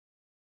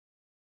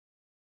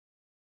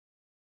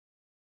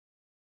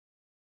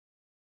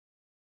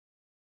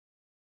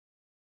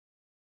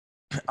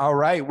All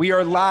right, we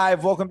are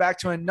live. Welcome back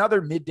to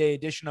another midday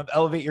edition of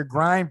Elevate Your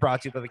Grind,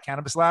 brought to you by the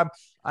Cannabis Lab.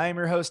 I am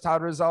your host,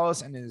 Todd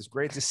Rosales, and it is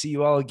great to see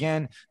you all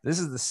again. This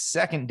is the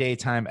second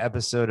daytime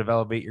episode of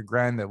Elevate Your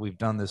Grind that we've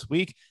done this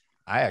week.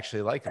 I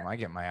actually like them. I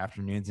get my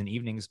afternoons and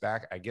evenings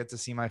back. I get to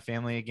see my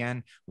family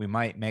again. We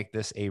might make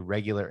this a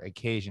regular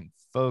occasion.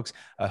 Folks,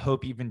 I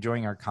hope you've been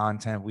enjoying our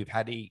content.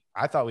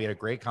 I thought we had a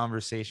great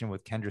conversation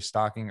with Kendra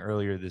Stocking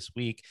earlier this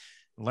week,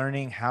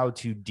 learning how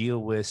to deal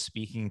with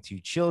speaking to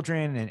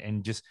children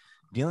and just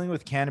dealing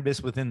with cannabis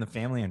within the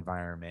family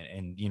environment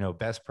and,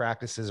 best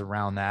practices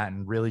around that,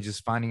 and really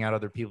just finding out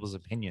other people's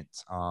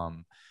opinions.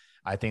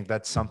 I think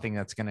that's something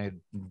that's going to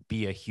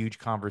be a huge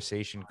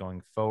conversation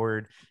going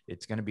forward.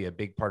 It's going to be a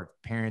big part of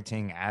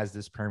parenting as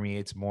this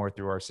permeates more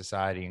through our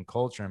society and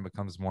culture and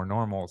becomes more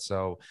normal.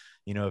 So,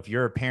 if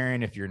you're a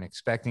parent, if you're an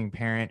expecting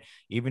parent,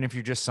 even if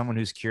you're just someone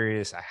who's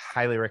curious, I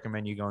highly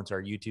recommend you going to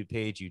our YouTube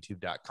page,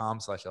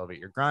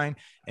 youtube.com/elevateyourgrind,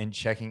 and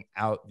checking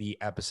out the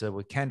episode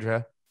with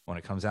Kendra when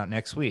it comes out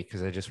next week,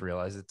 because I just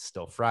realized it's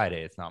still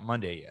Friday. It's not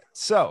Monday yet.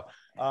 So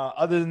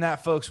other than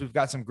that, folks, we've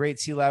got some great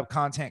C-Lab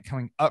content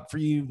coming up for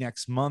you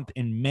next month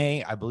in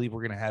May. I believe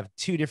we're going to have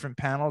 2 different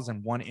panels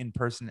and 1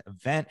 in-person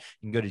event.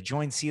 You can go to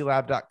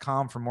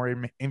joinclab.com for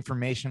more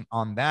information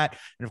on that.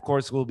 And of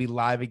course, we'll be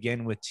live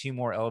again with 2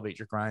 more Elevate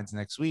Your Grinds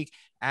next week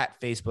at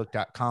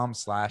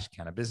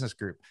facebook.com/Cannabusiness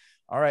Group.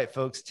 All right,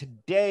 folks,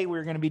 today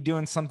we're going to be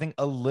doing something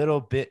a little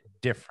bit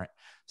different.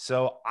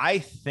 So I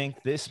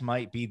think this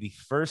might be the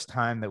first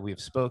time that we've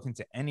spoken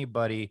to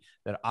anybody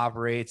that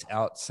operates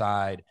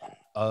outside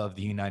of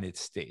the United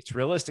States,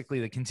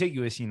 realistically, the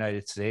contiguous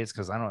United States,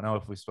 because I don't know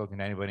if we've spoken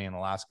to anybody in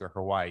Alaska or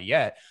Hawaii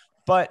yet.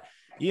 But,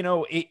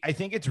 I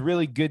think it's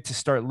really good to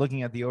start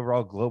looking at the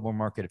overall global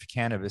market of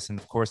cannabis. And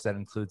of course, that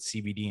includes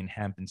CBD and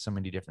hemp and so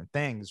many different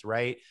things,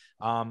 right?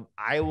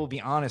 I will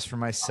be honest, for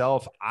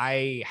myself,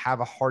 I have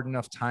a hard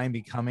enough time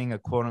becoming a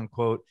quote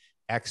unquote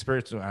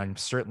expert. I'm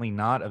certainly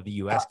not of the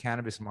US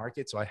cannabis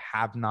market. So I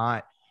have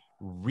not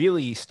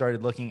really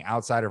started looking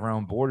outside of our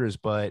own borders,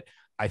 but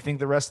I think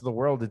the rest of the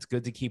world, it's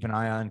good to keep an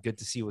eye on, good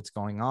to see what's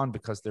going on,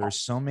 because there are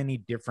so many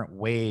different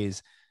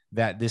ways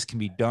that this can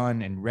be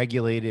done and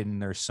regulated.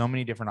 And there's so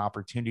many different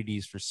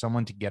opportunities for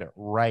someone to get it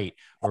right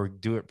or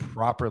do it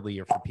properly,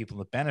 or for people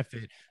to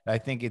benefit. I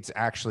think it's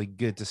actually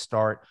good to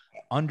start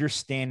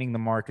understanding the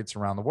markets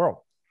around the world.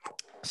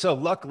 So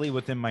luckily,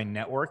 within my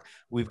network,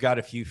 we've got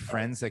a few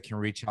friends that can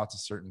reach out to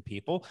certain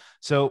people.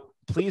 So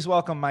please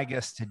welcome my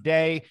guests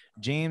today,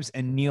 James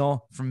and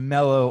Neil from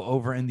Mellow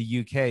over in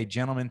the UK.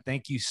 Gentlemen,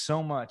 thank you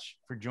so much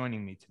for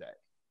joining me today.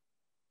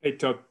 Hey,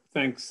 Todd.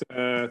 Thanks.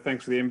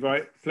 Thanks for the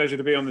invite. Pleasure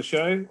to be on the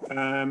show.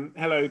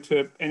 Hello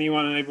to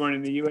anyone and everyone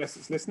in the US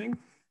that's listening.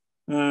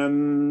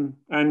 And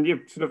yeah,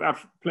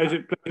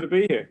 pleasure to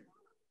be here.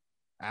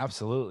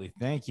 Absolutely.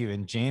 Thank you.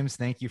 And James,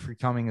 thank you for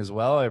coming as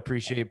well. I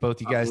appreciate both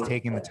you guys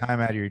taking the time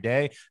out of your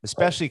day,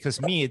 especially because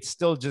it's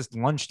still just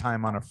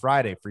lunchtime on a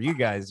Friday. For you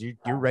guys,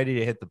 you're ready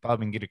to hit the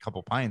pub and get a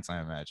couple pints, I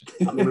imagine.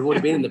 I mean, we've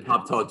already been in the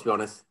pub, Todd, to be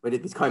honest. But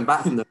it's coming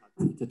back from the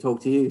pub to talk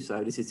to you.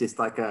 So this is just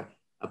like a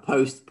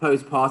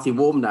post-party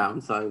warm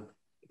down. So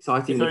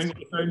exciting.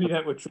 If only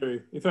that were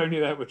true. If only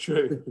that were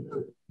true.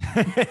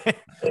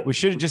 We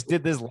should have just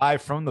did this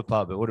live from the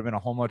pub. It would have been a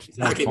whole much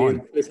more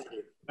fun.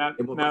 Now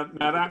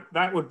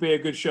that would be a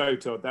good show,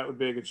 Todd. That would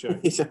be a good show.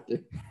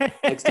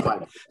 Next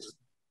time.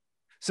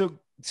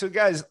 So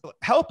guys,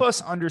 help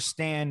us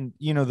understand,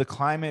 the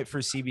climate for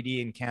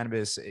CBD and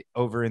cannabis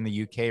over in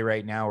the UK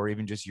right now, or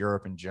even just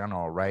Europe in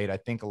general, right? I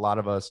think a lot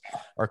of us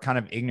are kind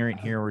of ignorant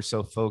here. We're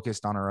so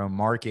focused on our own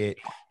market,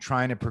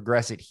 trying to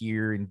progress it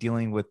here and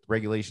dealing with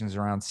regulations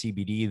around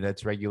CBD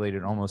that's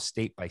regulated almost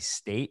state by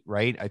state,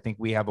 right? I think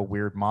we have a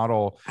weird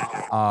model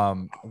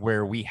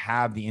where we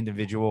have the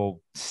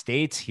individual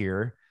states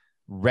here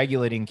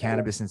regulating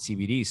cannabis and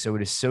CBD. So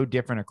it is so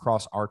different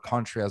across our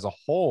country as a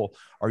whole.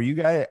 Are you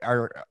guys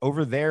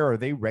over there? Are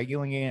they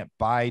regulating it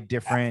by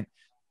different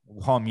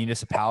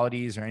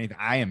municipalities or anything?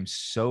 I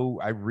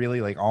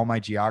really like, all my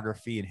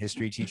geography and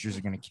history teachers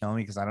are going to kill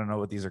me because I don't know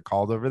what these are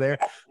called over there,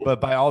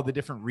 but by all the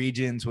different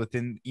regions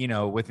within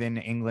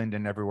England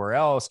and everywhere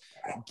else,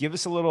 give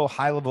us a little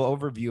high level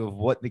overview of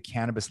what the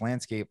cannabis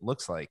landscape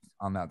looks like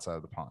on that side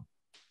of the pond.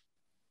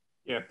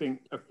 Yeah, I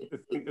think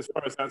as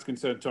far as that's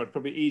concerned, Todd,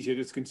 probably easier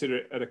just to consider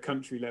it at a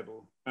country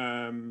level.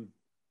 And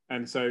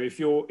so if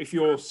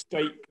your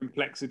state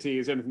complexity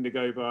is anything to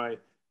go by,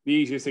 the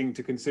easiest thing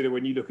to consider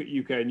when you look at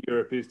UK and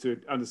Europe is to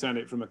understand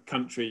it from a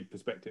country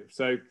perspective.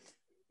 So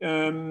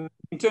in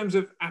terms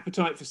of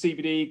appetite for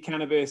CBD,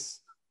 cannabis,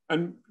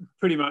 and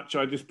pretty much,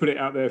 I just put it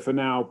out there for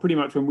now, pretty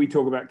much when we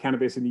talk about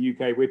cannabis in the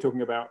UK, we're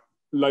talking about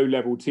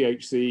low-level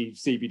THC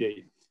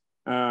CBD.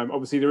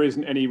 Obviously, there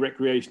isn't any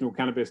recreational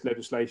cannabis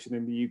legislation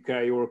in the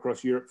UK or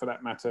across Europe, for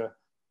that matter,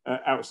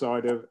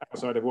 outside of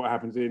what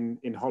happens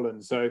in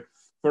Holland. So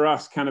for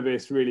us,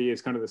 cannabis really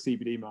is kind of the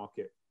CBD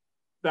market.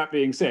 That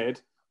being said,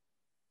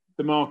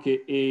 the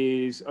market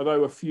is,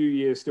 although a few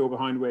years still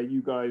behind where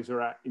you guys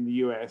are at in the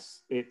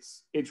US,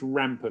 it's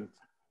rampant.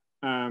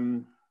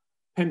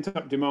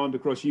 Pent-up demand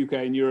across UK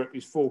and Europe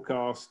is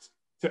forecast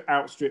to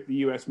outstrip the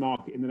US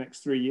market in the next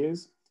 3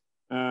 years.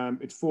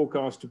 It's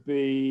forecast to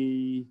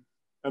be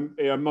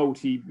a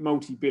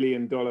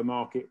multi-billion-dollar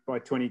market by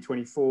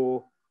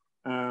 2024.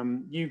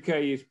 UK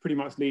is pretty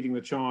much leading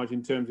the charge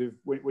in terms of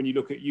when you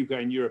look at UK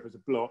and Europe as a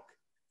block.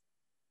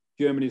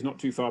 Germany is not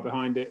too far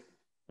behind it.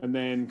 And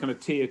then kind of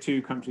tier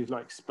 2 countries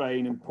like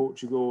Spain and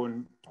Portugal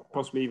and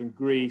possibly even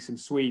Greece and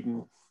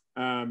Sweden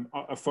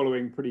are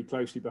following pretty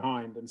closely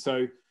behind. And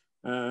so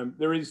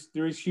there is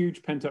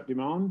huge pent-up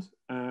demand.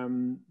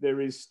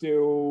 There is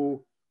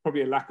still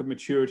probably a lack of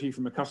maturity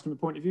from a customer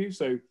point of view.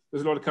 So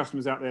there's a lot of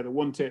customers out there that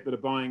want it, that are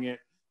buying it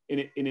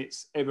in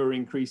its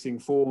ever-increasing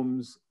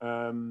forms.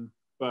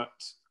 But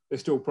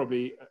there's still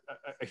probably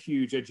a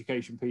huge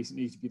education piece that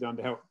needs to be done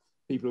to help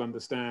people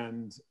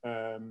understand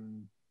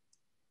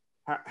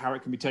how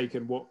it can be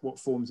taken, what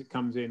forms it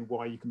comes in,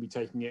 why you can be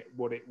taking it,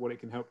 what it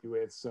can help you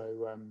with.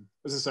 So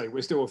as I say,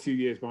 we're still a few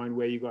years behind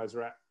where you guys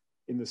are at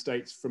in the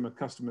States from a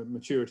customer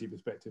maturity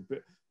perspective.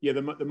 But yeah,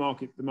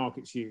 the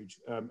market's huge,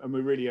 and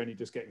we're really only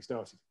just getting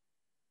started.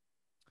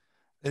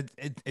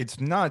 It's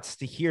nuts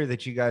to hear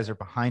that you guys are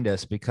behind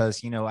us,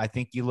 because, I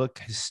think you look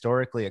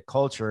historically at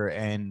culture,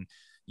 and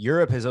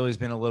Europe has always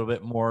been a little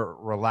bit more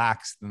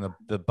relaxed than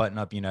the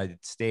button-up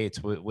United States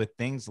with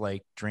things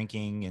like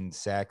drinking and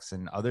sex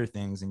and other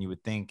things. And you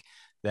would think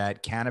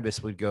that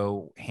cannabis would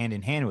go hand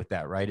in hand with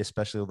that, right?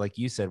 Especially like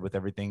you said, with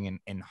everything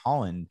in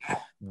Holland.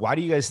 Why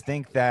do you guys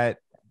think that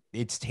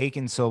it's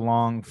taken so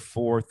long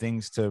for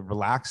things to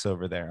relax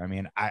over there? I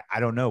mean, I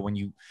don't know.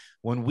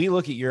 When we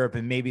look at Europe,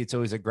 and maybe it's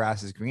always a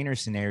grass is greener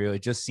scenario,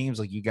 it just seems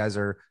like you guys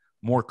are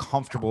more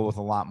comfortable with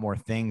a lot more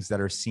things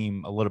that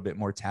seem a little bit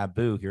more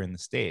taboo here in the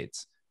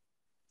States.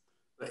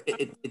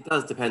 It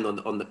does depend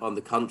on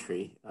the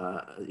country.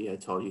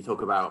 Todd, you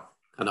talk about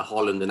kind of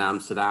Holland and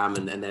Amsterdam,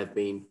 and they've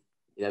been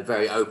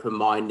very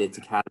open-minded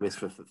to cannabis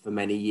for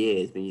many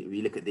years. I mean,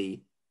 you look at the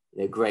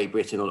Great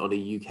Britain or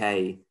the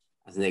UK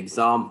as an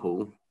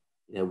example.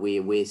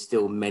 We're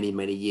still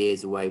many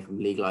years away from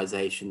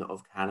legalization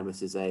of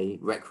cannabis as a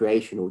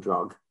recreational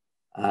drug,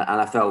 and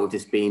I felt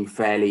just being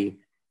fairly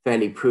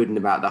prudent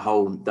about the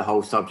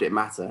whole subject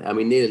matter. I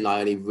mean, Neil and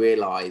I only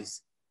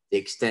realised the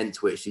extent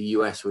to which the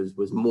US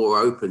was more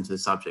open to the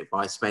subject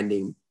by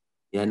spending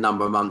a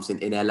number of months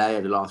in LA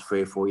over the last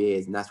 3 or 4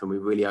 years, and that's when we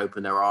really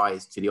opened our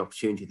eyes to the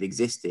opportunity that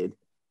existed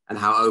and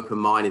how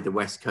open-minded the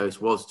West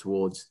Coast was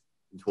towards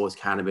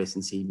cannabis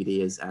and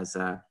CBD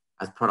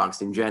as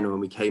products in general. And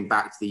we came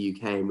back to the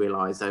UK and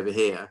realised over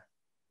here,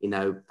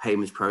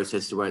 payments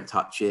processors won't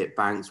touch it,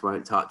 banks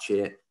won't touch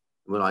it.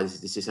 And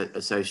realised this is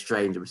so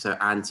strange. It was so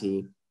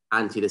anti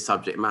the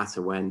subject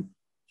matter, when, to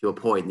your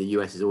point, the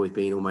US has always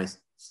been almost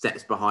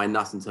steps behind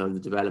us in terms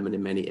of development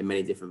in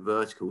many different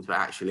verticals. But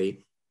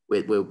actually,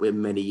 we're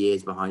many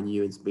years behind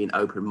you, and being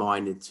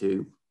open-minded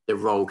to the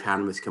role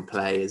cannabis can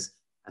play as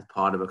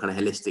part of a kind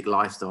of holistic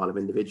lifestyle of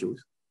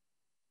individuals.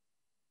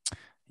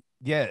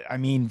 Yeah, I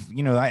mean,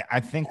 I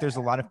think there's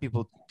a lot of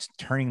people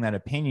turning that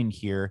opinion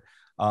here.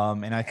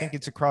 And I think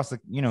it's across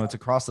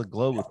the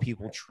globe, with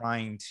people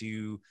trying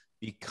to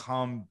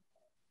become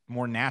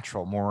more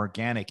natural, more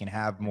organic, and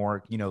have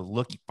more,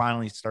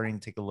 finally starting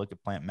to take a look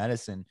at plant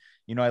medicine.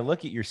 I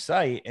look at your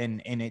site,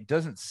 and it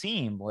doesn't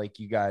seem like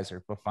you guys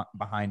are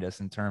behind us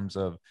in terms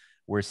of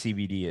where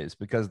CBD is,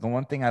 because the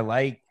one thing I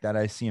like that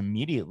I see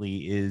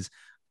immediately is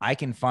I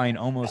can find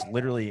almost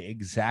literally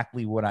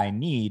exactly what I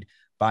need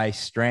by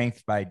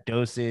strength, by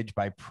dosage,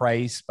 by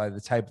price, by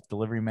the type of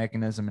delivery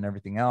mechanism and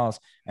everything else.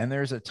 And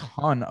there's a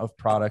ton of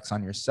products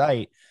on your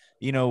site.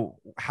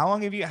 How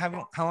long have you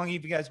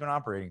guys been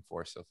operating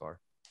for so far?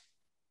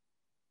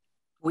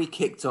 We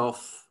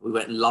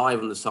went live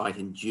on the site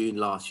in June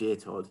last year,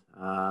 Todd.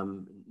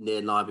 Neil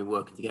and I have been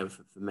working together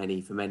for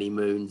many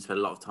moons, for a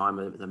lot of time,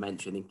 as I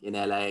mentioned, in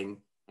LA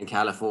and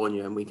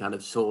California. And we kind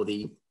of saw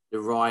the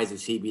rise of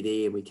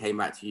CBD, and we came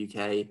back to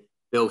UK,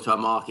 built our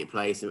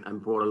marketplace,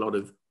 and brought a lot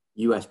of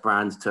US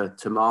brands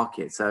to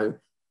market. So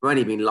we've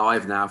only been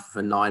live now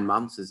for 9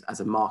 months as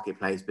a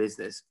marketplace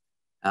business.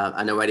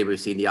 And already we've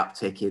seen the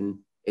uptick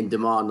in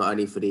demand, not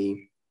only for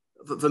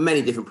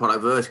many different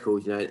product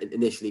verticals,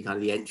 initially kind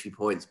of the entry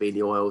points being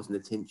the oils and the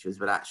tinctures,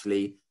 but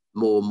actually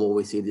more and more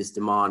we see this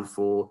demand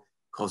for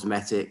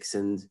cosmetics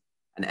and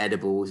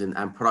edibles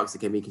and products that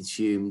can be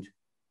consumed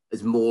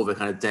as more of a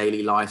kind of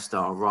daily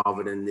lifestyle,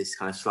 rather than this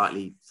kind of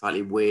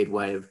slightly weird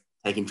way of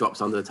taking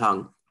drops under the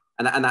tongue.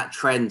 And that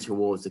trend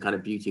towards the kind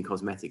of beauty and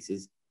cosmetics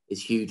is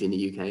huge in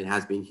the UK, and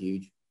has been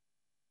huge.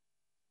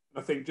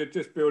 I think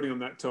just building on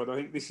that, Todd, I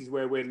think this is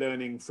where we're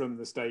learning from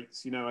the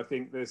States. I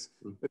think there's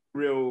a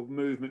real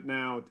movement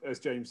now, as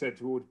James said,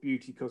 towards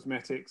beauty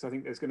cosmetics. I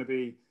think there's going to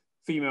be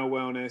female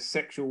wellness,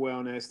 sexual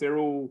wellness. They're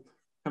all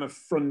kind of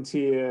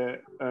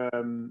frontier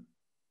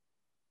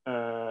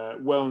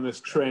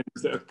wellness trends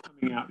that are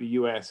coming out the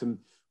US, and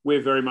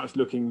we're very much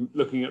looking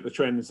at the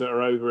trends that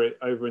are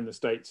over in the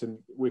States, and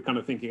we're kind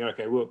of thinking,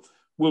 okay,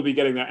 we'll be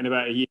getting that in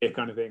about a year,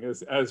 kind of thing,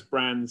 as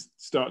brands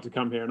start to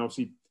come here. And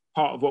obviously,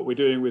 part of what we're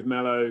doing with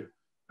Mellow,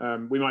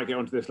 we might get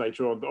onto this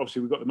later on, but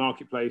obviously we've got the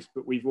marketplace,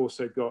 but we've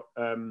also got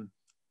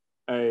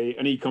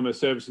an e-commerce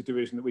services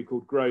division that we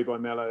call Grow by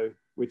Mellow,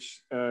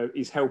 which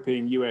is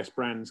helping US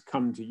brands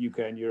come to UK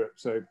and Europe.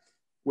 So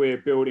we're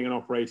building and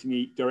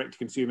operating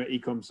direct-to-consumer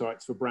e-com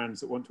sites for brands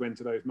that want to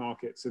enter those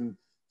markets. And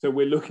so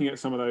we're looking at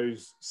some of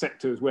those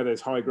sectors where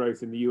there's high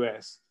growth in the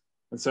US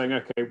and saying,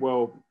 okay,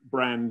 well,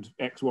 brand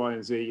X, Y,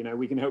 and Z,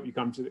 we can help you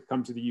come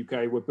to the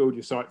UK. We'll build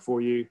your site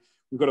for you.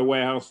 We've got a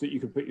warehouse that you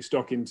can put your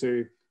stock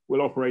into.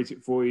 We'll operate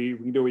it for you.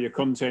 We can do all your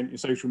content, your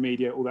social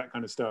media, all that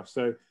kind of stuff.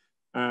 So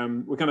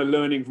we're kind of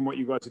learning from what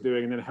you guys are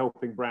doing and then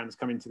helping brands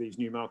come into these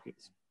new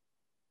markets.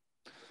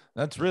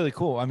 That's really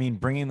cool. I mean,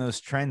 bringing those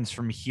trends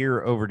from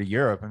here over to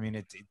Europe. I mean,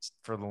 it's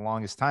for the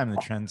longest time, the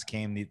trends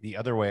came the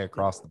other way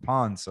across the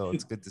pond. So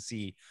it's good to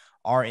see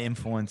our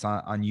influence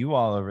on you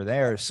all over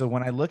there. So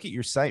when I look at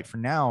your site for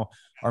now,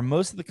 are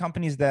most of the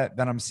companies that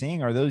I'm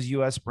seeing, are those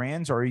US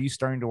brands, or are you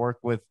starting to work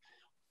with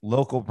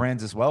local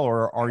brands as well?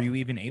 Or are you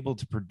even able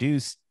to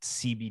produce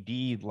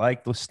CBD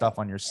like the stuff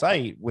on your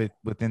site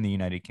within the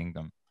United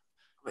Kingdom?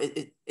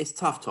 It's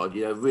tough, Todd.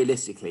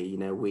 Realistically,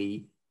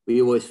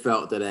 we always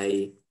felt that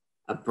a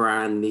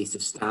brand needs to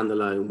stand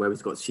alone, whether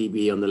it's got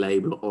CBD on the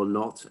label or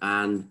not.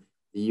 And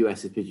the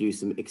US has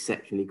produced some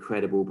exceptionally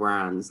credible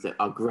brands that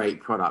are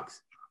great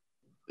products,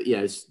 but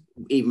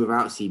even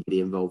without CBD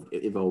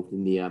involved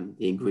in the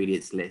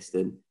ingredients list.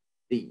 And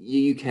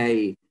the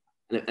UK,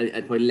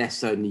 and probably less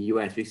so in the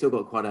US, we've still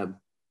got quite a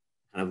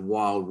kind of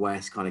Wild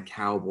West kind of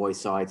cowboy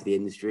side to the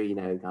industry.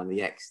 Kind of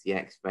the X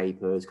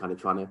vapors, kind of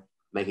trying to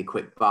make a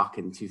quick buck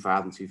in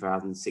 2000,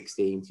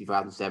 2016,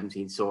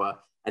 2017 saw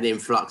an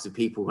influx of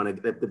people, kind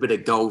of a bit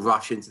of gold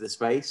rush into the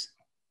space.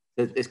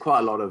 There's quite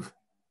a lot of,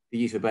 to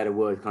use a better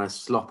word, kind of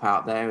slop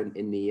out there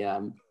in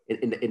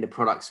the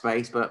product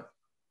space. But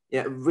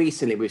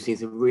recently we've seen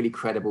some really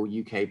credible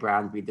UK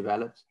brands be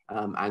developed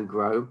and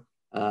grow.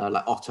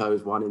 Like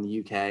Otto's one in the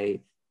UK,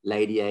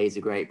 Lady A is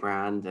a great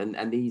brand,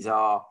 and these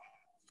are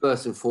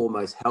first and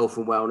foremost health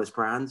and wellness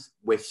brands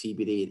with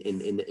CBD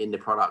in the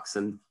products.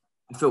 And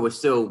I feel we're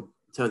still,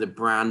 in terms of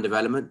brand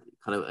development,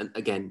 kind of,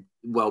 again,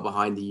 well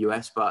behind the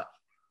US, but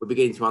we're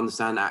beginning to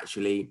understand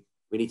actually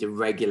we need to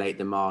regulate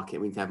the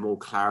market. We need to have more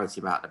clarity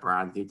about the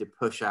brand. We need to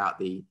push out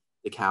the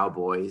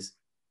cowboys.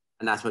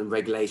 And that's when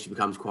regulation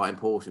becomes quite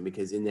important,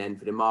 because in the end,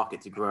 for the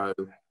market to grow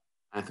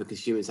and for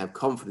consumers to have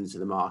confidence in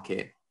the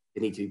market,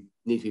 they need to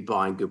be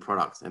buying good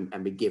products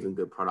and be given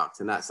good products.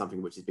 And that's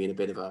something which has been a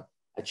bit of a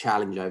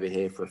challenge over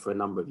here for a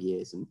number of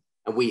years. And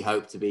we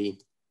hope to be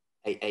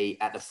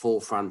at the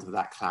forefront of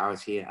that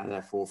clarity and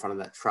at the forefront of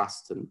that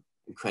trust and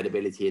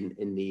credibility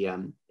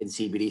in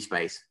CBD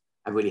space,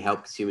 and really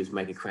help consumers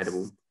make a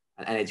credible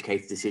and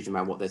educated decision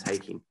around what they're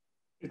taking.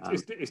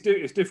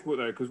 It's difficult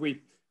though, because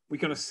we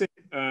kind of sit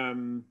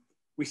in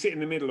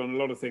the middle on a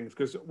lot of things,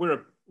 because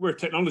we're a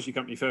technology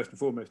company first and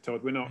foremost,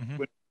 Todd. We're not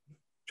we're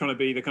trying to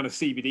be the kind of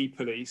CBD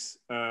police.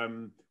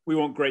 We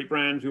want great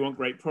brands, we want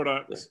great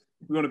products,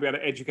 we want to be able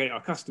to educate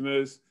our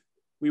customers.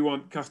 We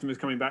want customers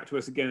coming back to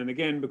us again and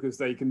again because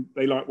they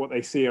like what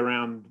they see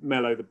around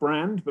Mellow, the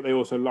brand, but they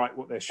also like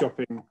what they're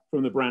shopping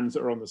from the brands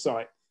that are on the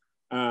site.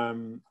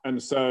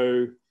 And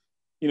so,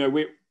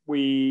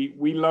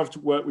 we love to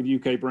work with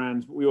UK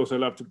brands, but we also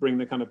love to bring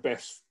the kind of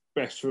best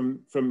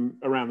from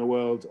around the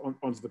world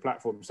onto the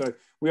platform. So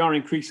we are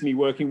increasingly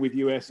working with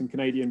US and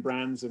Canadian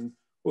brands, and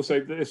also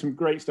there's some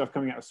great stuff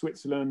coming out of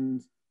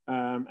Switzerland,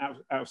 out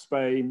of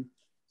Spain.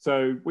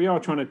 So we are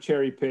trying to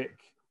cherry pick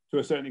to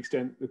a certain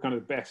extent the kind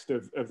of best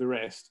of the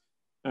rest.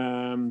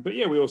 But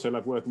we also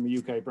love working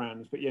with UK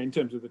brands. But in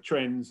terms of the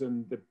trends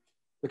and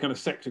the kind of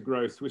sector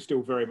growth, we're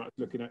still very much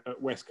looking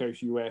at West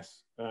Coast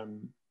US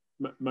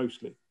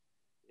mostly.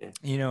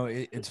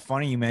 It's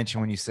funny you mentioned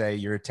when you say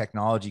you're a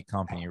technology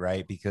company,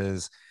 right?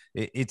 Because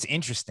it's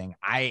interesting.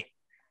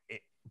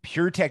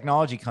 Pure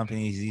technology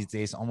companies these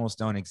days almost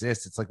don't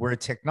exist. It's like we're a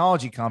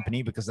technology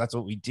company because that's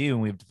what we do,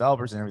 and we have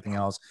developers and everything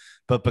else.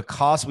 But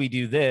because we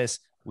do this,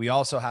 we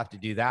also have to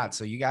do that.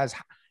 So you guys,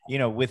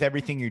 with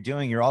everything you're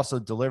doing, you're also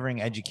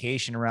delivering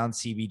education around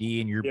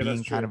CBD, and you're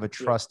being kind of a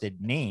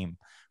trusted name.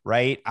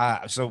 Right.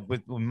 So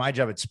with my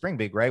job at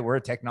Springbig, right, we're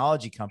a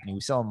technology company. We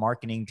sell a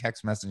marketing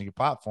text messaging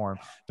platform.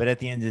 But at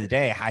the end of the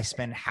day, I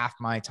spend half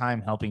my time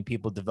helping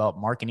people develop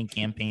marketing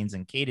campaigns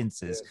and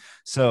cadences.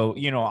 So,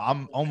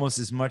 I'm almost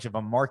as much of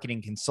a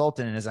marketing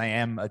consultant as I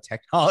am a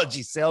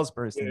technology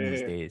salesperson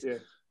these days.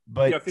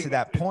 But to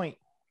that point,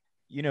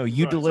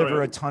 you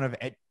deliver a ton of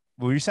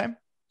what were you saying?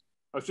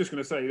 I was just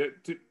going to say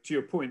that to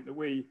your point that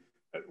we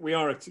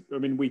are,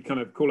 we kind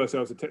of call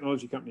ourselves a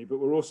technology company, but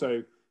we're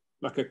also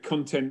like a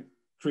content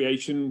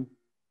creation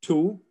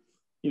tool.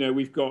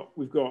 We've got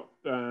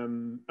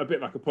a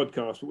bit like a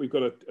podcast, but we've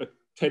got a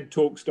TED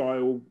Talk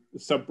style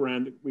sub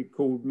brand that we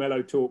called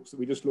Mellow Talks that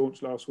we just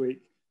launched last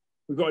week.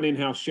 We've got an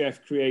in-house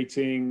chef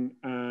creating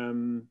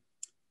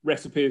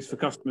recipes for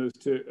customers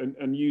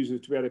and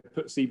users to be able to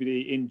put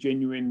CBD in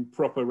genuine,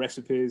 proper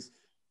recipes,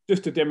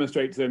 just to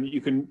demonstrate to them that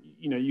you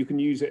can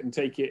use it and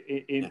take it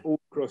in all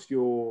across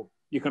your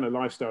kind of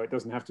lifestyle. It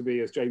doesn't have to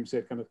be, as James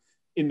said, kind of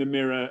in the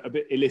mirror a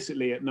bit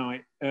illicitly at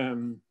night.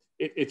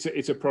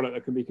 It's a product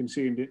that can be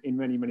consumed in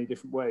many, many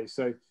different ways.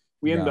 So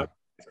we end up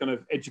this kind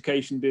of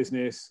education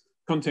business,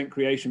 content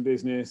creation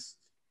business,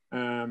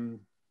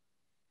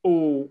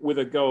 all with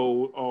a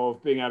goal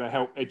of being able to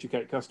help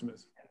educate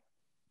customers.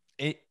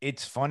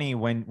 It's funny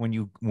when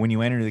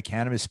you enter the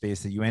cannabis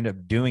space that you end up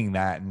doing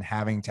that and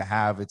having to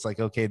have, it's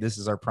like, okay, this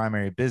is our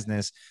primary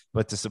business,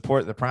 but to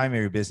support the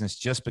primary business,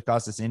 just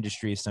because this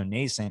industry is so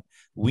nascent,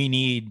 we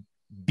need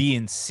B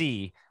and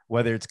C,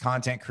 whether it's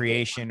content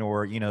creation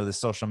or, you know, the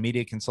social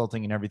media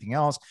consulting and everything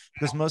else,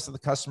 because most of the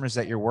customers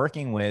that you're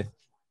working with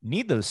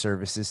need those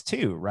services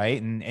too.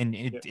 Right. And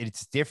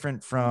it's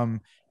different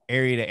from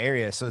area to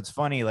area. So it's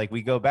funny, like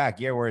we go back,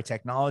 yeah, we're a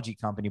technology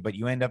company, but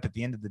you end up at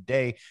the end of the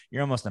day,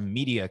 you're almost a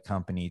media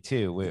company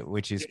too,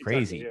 which is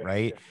crazy. Exactly,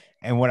 right. Yeah.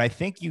 And what I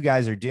think you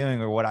guys are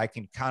doing, or what I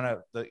can kind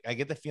of, I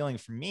get the feeling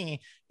from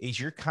me, is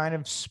you're kind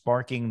of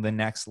sparking the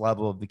next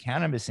level of the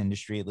cannabis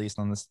industry, at least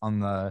on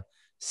the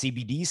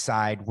CBD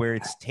side, where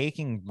it's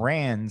taking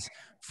brands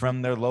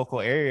from their local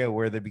area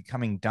where they're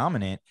becoming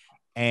dominant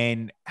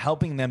and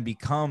helping them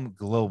become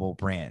global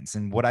brands.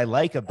 And what I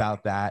like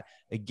about that,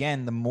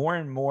 again, the more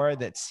and more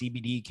that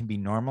CBD can be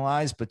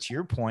normalized, but to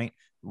your point,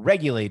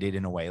 regulated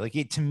in a way, like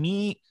to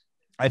me,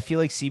 I feel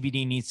like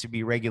CBD needs to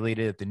be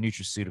regulated at the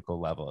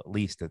nutraceutical level, at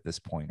least at this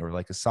point, or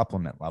like a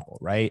supplement level,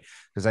 right?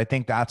 Because I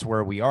think that's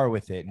where we are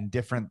with it, and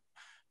different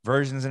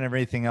versions and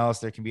everything else,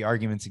 there can be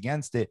arguments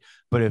against it.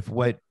 But if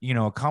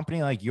a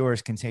company like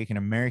yours can take an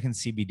American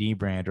CBD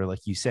brand, or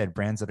like you said,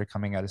 brands that are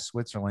coming out of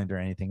Switzerland or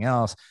anything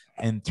else,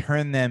 and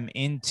turn them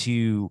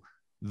into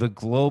the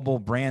global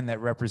brand that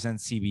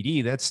represents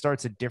CBD, that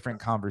starts a different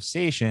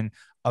conversation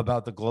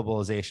about the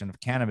globalization of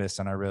cannabis.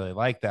 And I really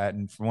like that.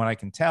 And from what I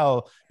can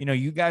tell,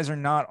 you guys are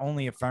not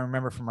only, if I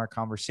remember from our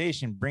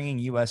conversation, bringing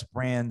US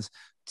brands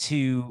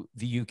to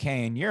the UK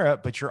and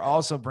Europe, but you're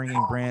also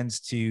bringing brands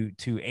to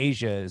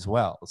Asia as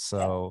well.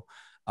 So,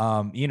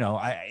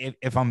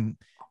 if I'm,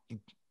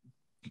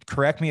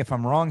 correct me if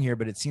I'm wrong here,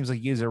 but it seems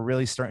like you guys are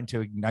really starting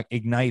to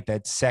ignite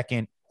that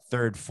second,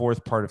 third,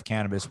 fourth part of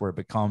cannabis where it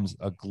becomes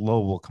a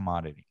global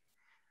commodity.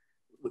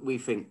 We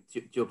think,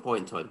 to your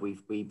point, Todd,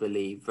 we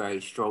believe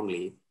very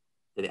strongly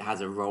that it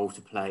has a role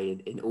to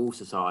play in all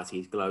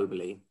societies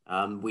globally.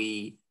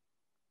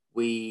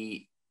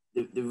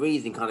 The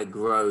reason kind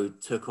of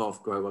took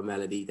off Grow by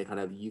Melody, the kind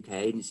of UK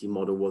agency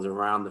model, was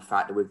around the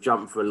fact that we've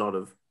jumped through a lot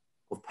of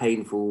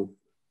painful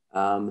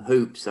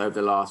hoops over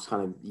the last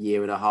kind of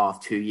year and a half,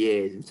 2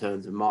 years, in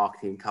terms of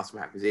marketing,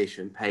 customer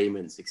acquisition,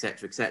 payments, et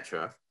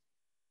cetera.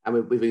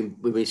 And we've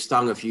been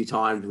stung a few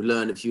times, we've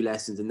learned a few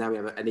lessons, and now we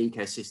have an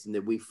ecosystem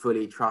that we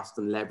fully trust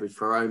and leverage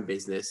for our own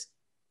business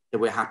that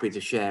we're happy to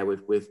share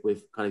with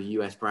kind of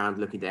US brands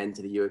looking to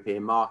enter the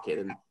European market.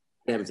 And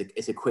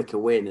it's a quicker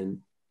win, and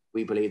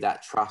we believe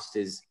that trust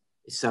is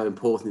so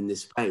important in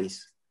this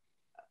space.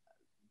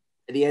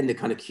 At the end of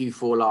kind of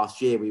Q4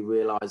 last year, we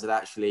realized that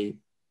actually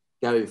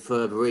going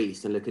further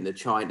east and looking at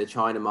the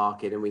China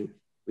market, and we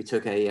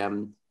took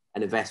an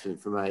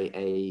investment from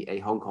a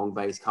Hong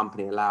Kong-based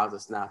company, allows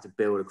us now to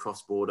build a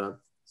cross-border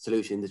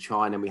solution into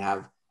China. And we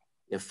have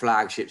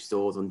flagship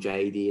stores on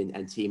JD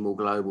and Tmall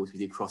Global, so we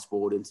do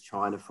cross-border into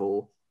China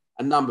for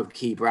a number of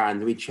key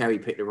brands. We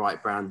cherry-pick the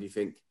right brands we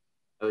think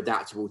are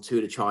adaptable to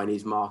the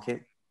Chinese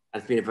market.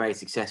 And it's been a very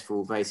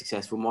successful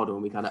model,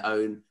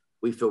 and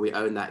we feel we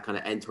own that kind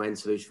of end-to-end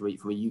solution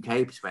from a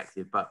UK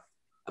perspective. But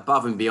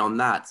above and beyond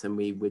that, and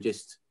we're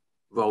just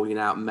rolling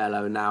out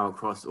Mellow now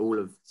across all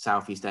of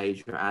Southeast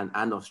Asia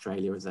and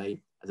Australia as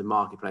a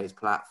marketplace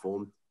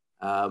platform.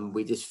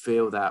 We just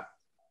feel that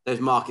those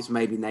markets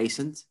may be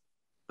nascent,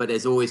 but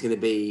there's always going to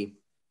be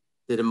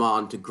the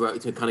demand to grow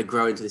into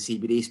the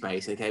CBD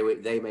space. Okay,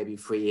 they may be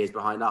 3 years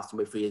behind us, and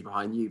we're 3 years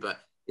behind you, but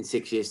in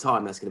 6 years'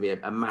 time, that's going to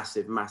be a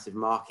massive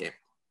market.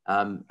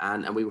 And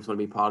we also want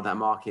to be part of that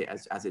market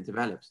as it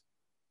develops.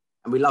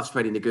 And we love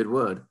spreading the good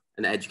word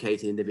and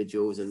educating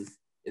individuals. And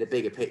in the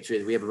bigger picture,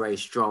 is we have a very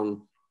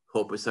strong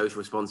corporate social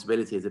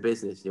responsibility as a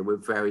business. We're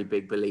very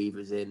big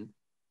believers in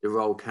the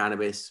role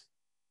cannabis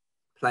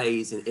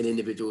plays in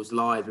individuals'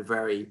 lives.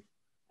 And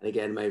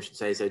again, maybe I should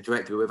say so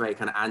directly, we're very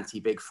kind of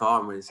anti-big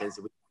pharma in the sense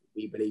that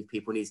we believe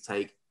people need to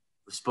take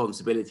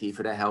responsibility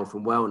for their health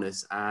and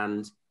wellness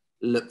and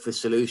look for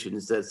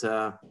solutions that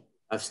are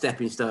a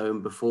stepping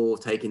stone before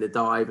taking the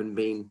dive and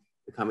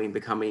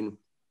becoming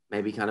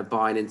maybe kind of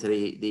buying into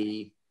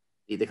the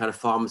kind of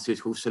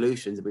pharmaceutical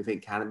solutions. And we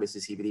think cannabis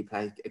and CBD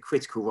play a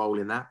critical role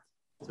in that.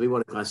 So we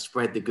want to kind of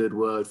spread the good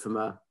word from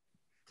a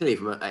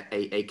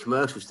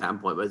commercial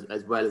standpoint,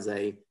 as well as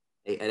an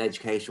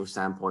educational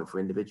standpoint for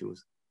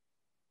individuals.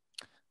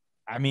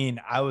 I mean,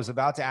 I was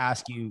about to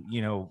ask you,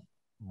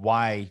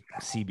 why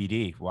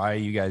CBD? Why are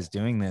you guys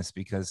doing this?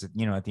 Because, at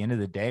the end of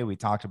the day, we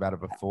talked about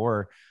it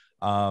before.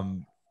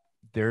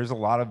 There's a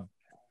lot of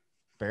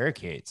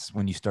barricades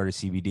when you start a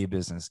CBD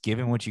business,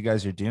 given what you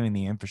guys are doing,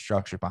 the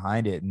infrastructure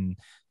behind it, and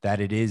that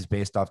it is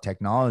based off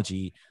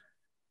technology.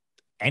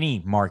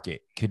 Any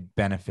market could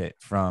benefit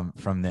from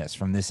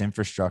this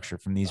infrastructure,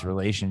 from these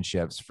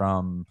relationships,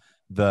 from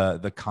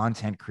the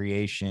content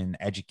creation,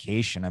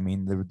 education. I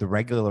mean, the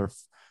regular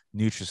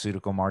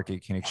nutraceutical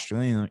market can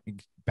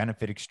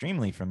benefit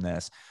extremely from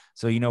this.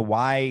 So, you know,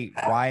 why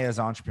as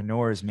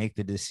entrepreneurs make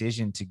the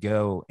decision to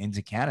go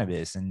into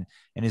cannabis? And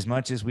as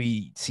much as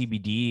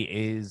CBD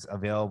is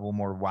available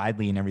more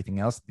widely and everything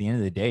else, at the end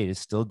of the day, it is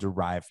still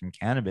derived from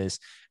cannabis.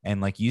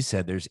 And like you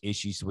said, there's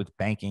issues with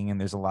banking and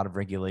there's a lot of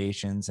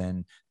regulations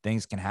and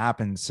things can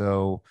happen.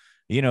 So,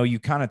 you know, you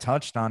kind of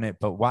touched on it,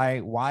 but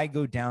why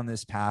go down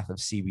this path of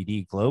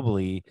CBD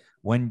globally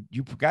when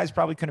you guys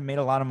probably could have made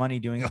a lot of money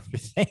doing other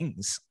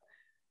things?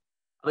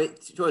 I mean,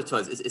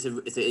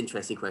 it's an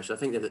interesting question. I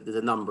think that there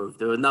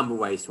are a number of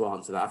ways to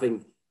answer that. I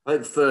think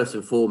first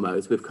and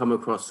foremost, we've come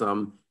across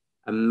some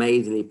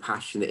amazingly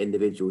passionate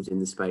individuals in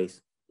the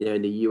space. You know,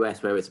 in the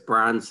US, where it's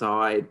brand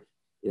side,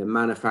 you know,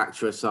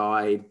 manufacturer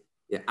side,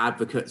 you know,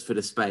 advocates for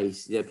the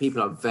space. You know,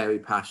 people are very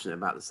passionate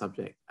about the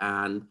subject,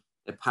 and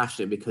they're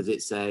passionate because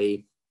it's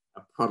a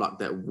product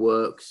that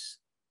works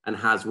and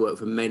has worked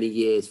for many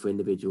years for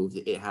individuals.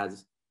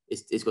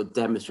 It's got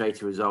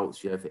demonstrated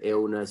results, you know, for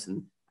illness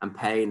and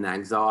pain and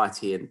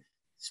anxiety and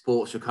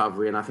sports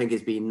recovery. And I think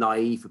it's been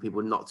naive for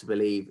people not to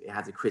believe it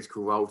has a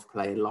critical role to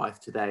play in life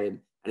today and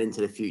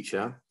into the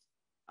future.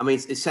 I mean,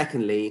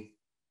 secondly,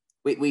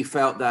 we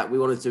felt that we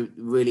wanted to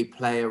really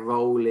play a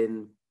role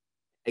in,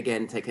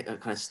 again, take a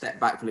kind of step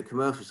back from the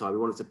commercial side. We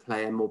wanted to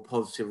play a more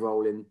positive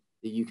role in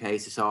the UK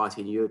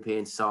society and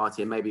European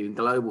society and maybe even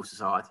global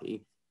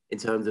society in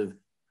terms of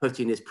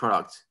putting this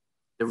product,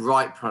 the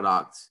right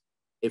product,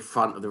 in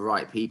front of the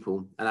right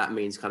people. And that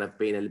means kind of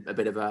being a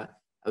bit of a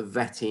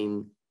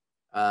vetting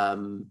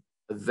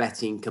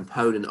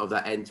component of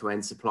that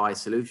end-to-end supply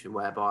solution,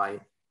 whereby,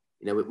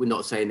 you know, we're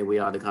not saying that we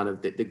are the kind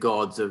of the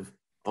gods of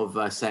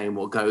saying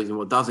what goes and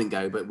what doesn't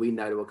go, but we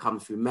know that what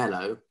comes through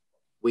Mellow,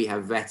 we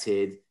have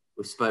vetted,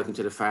 we've spoken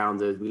to the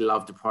founders, we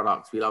love the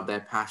products, we love their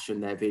passion,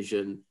 their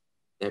vision,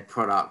 their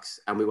products,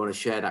 and we want to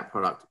share that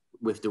product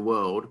with the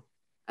world.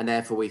 And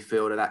therefore we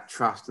feel that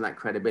trust and that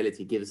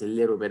credibility gives us a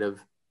little bit of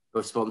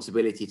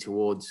responsibility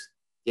towards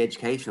the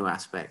educational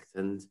aspect.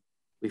 And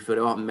we feel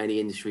there aren't many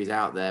industries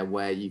out there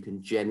where you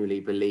can genuinely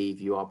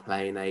believe you are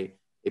playing a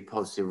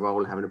positive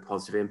role, having a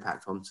positive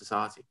impact on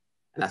society.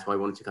 And that's why I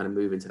wanted to kind of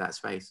move into that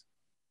space.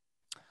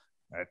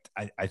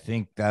 I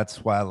think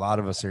that's why a lot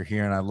of us are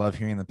here, and I love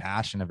hearing the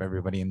passion of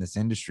everybody in this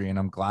industry. And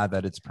I'm glad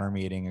that it's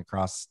permeating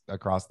across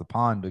the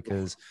pond,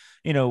 because,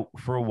 you know,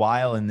 for a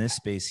while in this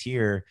space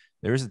here,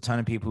 there's a ton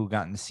of people who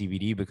got into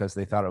CBD because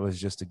they thought it was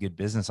just a good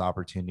business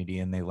opportunity.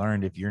 And they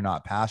learned if you're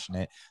not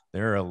passionate,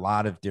 there's a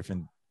lot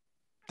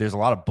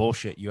of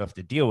bullshit you have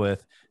to deal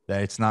with,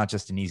 that it's not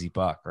just an easy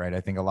buck, right?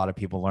 I think a lot of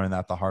people learn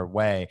that the hard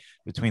way,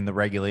 between the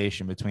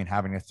regulation, between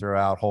having to throw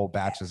out whole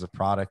batches of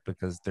product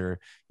because they're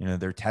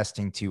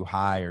testing too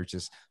high, or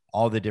just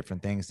all the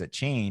different things that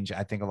change.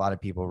 I think a lot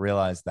of people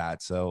realize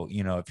that. So,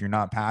 you know, if you're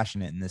not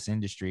passionate in this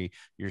industry,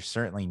 you're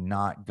certainly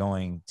not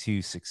going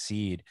to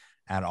succeed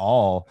at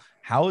all.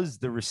 How has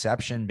the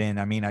reception been?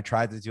 I mean, I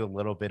tried to do a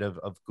little bit of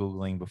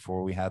Googling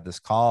before we had this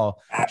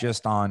call,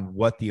 just on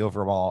what the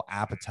overall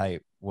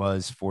appetite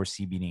was for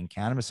CBD and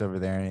cannabis over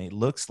there. And it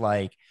looks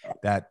like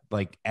that,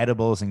 like,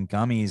 edibles and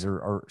gummies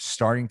are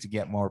starting to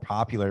get more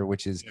popular,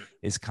 which is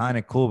kind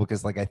of cool,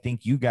 because, like, I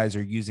think you guys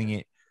are using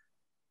it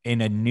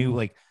in a new,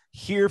 like,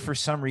 here for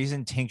some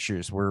reason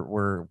tinctures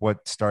were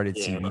what started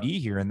CBD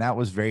here, and that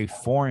was very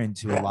foreign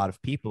to a lot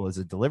of people as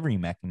a delivery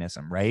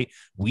mechanism, right?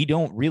 We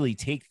don't really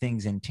take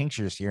things in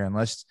tinctures here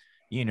unless,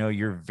 you know,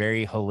 you're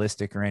very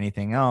holistic or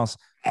anything else.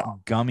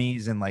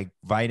 Gummies and like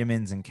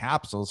vitamins and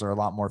capsules are a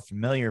lot more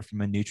familiar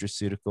from a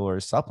nutraceutical or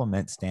a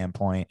supplement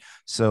standpoint.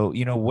 So,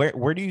 you know,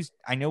 where do you,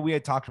 I know we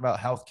had talked about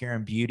healthcare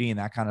and beauty and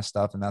that kind of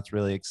stuff, and that's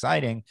really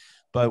exciting,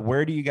 but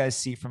where do you guys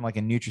see from like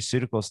a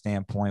nutraceutical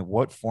standpoint,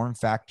 what form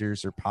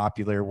factors are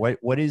popular?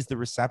 What is the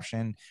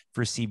reception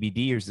for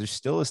CBD? Or is there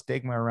still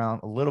a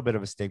little bit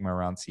of a stigma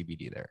around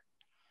CBD there?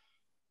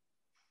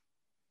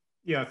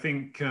 Yeah, I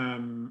think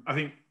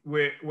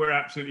we're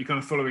absolutely kind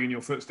of following in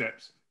your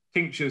footsteps.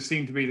 Tinctures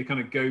seem to be the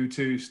kind of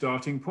go-to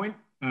starting point,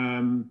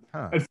 and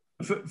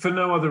for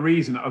no other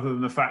reason other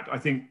than the fact, I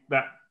think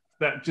that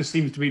just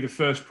seems to be the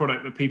first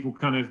product that people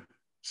kind of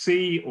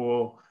see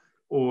or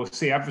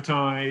see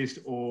advertised,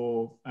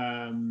 or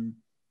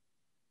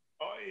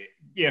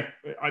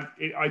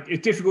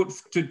it's difficult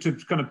to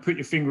kind of put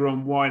your finger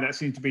on why that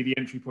seems to be the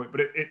entry point,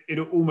 but it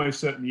almost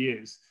certainly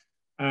is.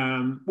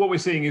 What we're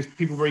seeing is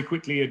people very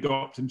quickly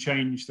adopt and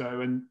change, though,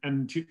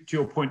 and to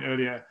your point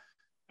earlier,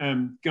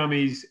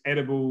 gummies,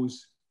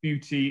 edibles,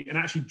 beauty, and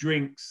actually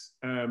drinks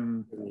are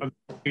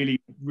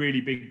really, really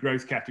big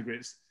growth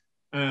categories.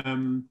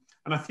 And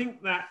I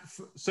think that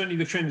certainly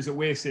the trends that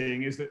we're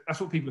seeing is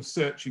that's what people are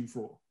searching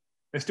for.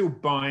 They're still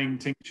buying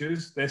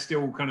tinctures. They're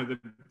still kind of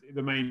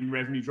the main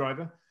revenue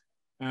driver.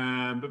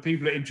 But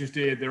people are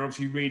interested. They're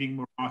obviously reading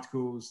more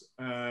articles,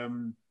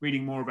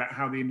 reading more about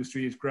how the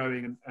industry is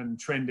growing and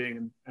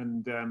trending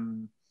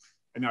and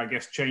I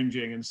guess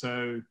changing. And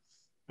so,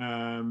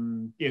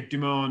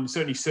 demand,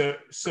 certainly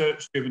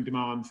search-driven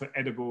demand for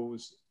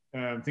edibles,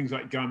 things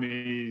like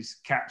gummies,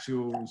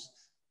 capsules.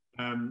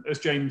 As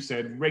James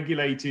said,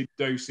 regulated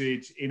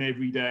dosage in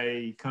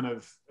everyday kind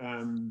of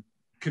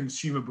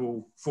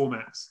consumable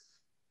formats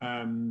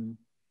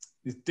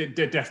is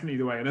definitely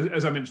the way. And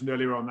as I mentioned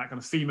earlier on, that kind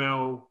of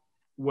female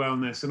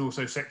wellness and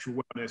also sexual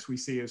wellness we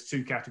see as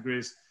two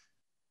categories.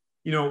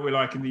 You know what we're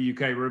like in the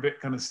UK, we're a bit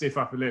kind of stiff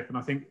upper lip. And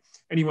I think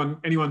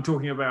anyone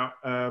talking about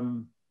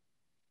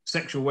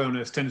sexual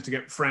wellness tends to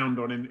get frowned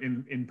on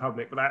in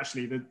public, but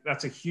actually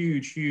that's a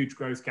huge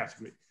growth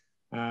category.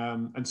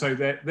 And so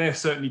they're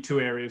certainly two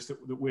areas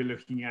that we're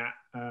looking at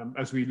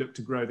as we look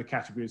to grow the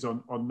categories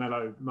on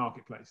Mellow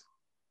Marketplace.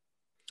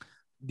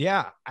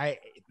 Yeah, I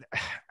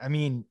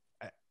mean,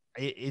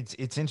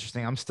 it's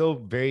interesting. I'm still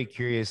very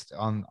curious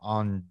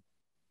on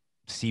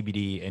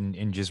CBD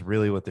and just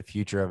really what the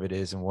future of it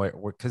is, and what,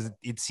 because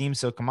it seems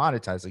so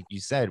commoditized. Like you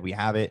said, we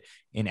have it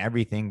in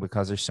everything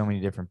because there's so many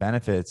different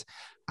benefits.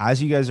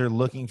 As you guys are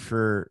looking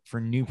for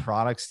new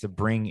products to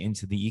bring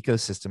into the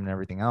ecosystem and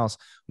everything else,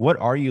 what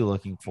are you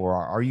looking for?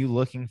 Are you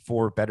looking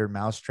for better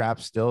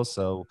mousetraps still?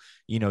 So,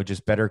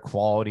 just better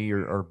quality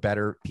or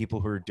better people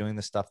who are doing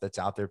the stuff that's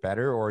out there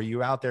better? Or are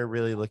you out there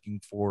really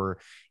looking for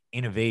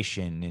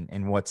innovation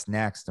and what's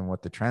next and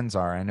what the trends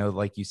are? I know,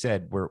 like you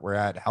said, we're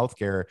at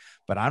healthcare,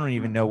 but I don't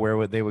even know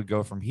where they would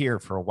go from here.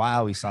 For a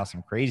while, we saw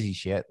some crazy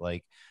shit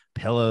like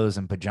pillows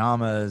and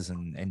pajamas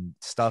and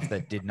stuff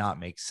that did not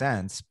make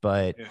sense.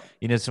 But,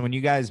 so when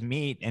you guys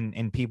meet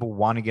and people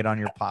want to get on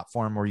your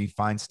platform, or you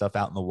find stuff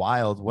out in the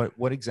wild,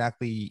 what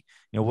exactly,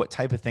 what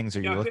type of things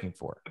are you looking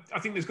for? I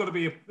think there's got to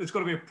be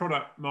a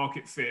product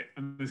market fit,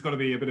 and there's got to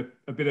be a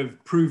bit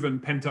of proven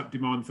pent up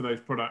demand for those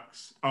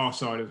products our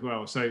side as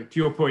well. So to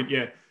your point,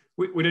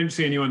 we don't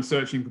see anyone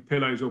searching for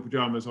pillows or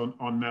pajamas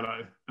on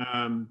Mellow.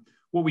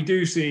 What we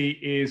do see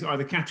is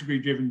either category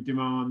driven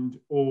demand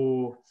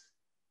or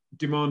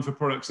demand for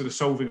products that are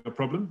solving a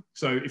problem.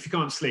 So if you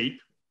can't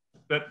sleep,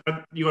 that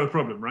you got a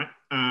problem, right?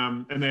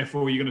 And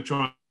therefore you're going to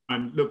try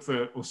and look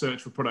for or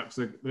search for products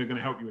that are going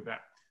to help you with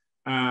that.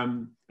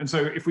 And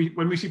so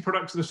when we see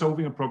products that are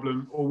solving a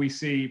problem, or we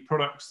see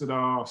products that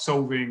are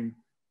solving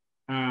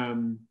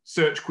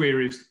search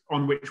queries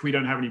on which we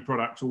don't have any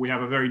products, or we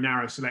have a very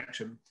narrow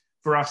selection,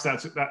 for us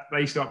that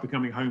they start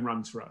becoming home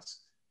runs for us.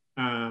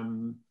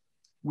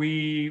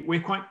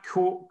 We're quite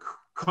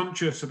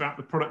conscious about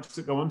the products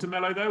that go onto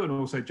Mellow, though, and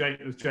also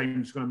as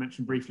James kind of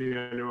mentioned briefly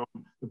earlier on,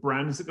 the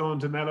brands that go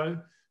onto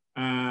Mellow.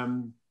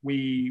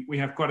 We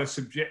have quite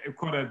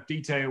a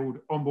detailed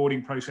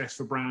onboarding process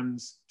for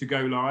brands to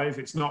go live.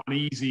 It's not an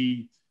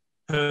easy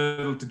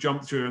hurdle to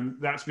jump through, and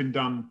that's been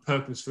done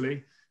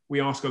purposefully.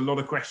 We ask a lot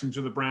of questions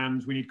of the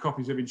brands. We need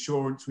copies of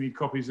insurance. We need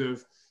copies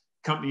of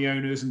company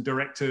owners and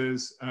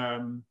directors.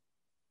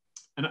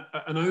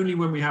 And only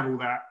when we have all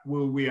that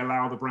will we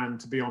allow the brand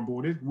to be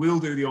onboarded. We'll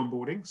do the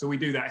onboarding. So we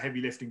do that heavy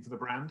lifting for the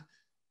brand.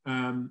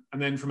 And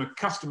then from a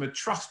customer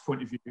trust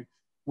point of view,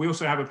 we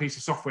also have a piece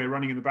of software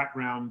running in the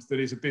background that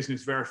is a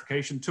business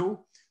verification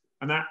tool.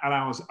 And that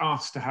allows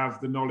us to have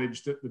the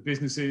knowledge that the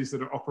businesses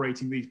that are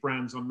operating these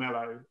brands on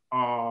Mellow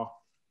are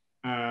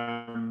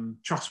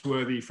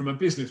trustworthy from a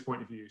business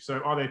point of view. So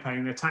are they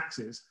paying their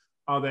taxes?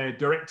 Are their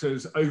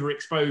directors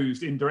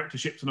overexposed in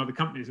directorships and other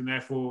companies, and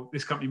therefore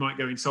this company might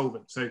go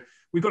insolvent? So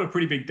we've got a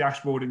pretty big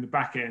dashboard in the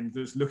back end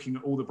that's looking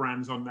at all the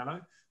brands on Mellow.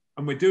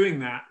 And we're doing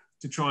that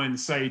to try and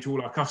say to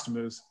all our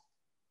customers,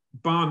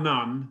 bar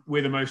none,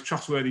 we're the most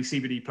trustworthy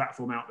CBD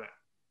platform out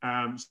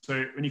there.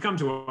 So when you come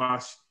to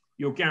us,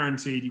 you're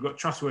guaranteed you've got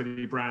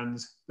trustworthy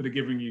brands that are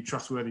giving you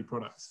trustworthy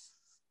products.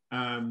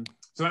 So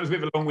that was a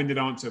bit of a long-winded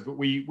answer, but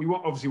we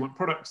obviously want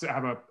products that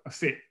have a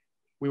fit.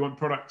 We want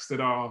products that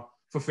are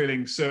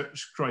fulfilling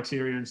search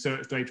criteria and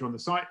search data on the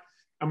site.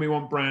 And we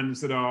want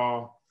brands that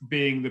are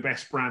being the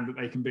best brand that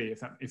they can be,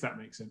 if that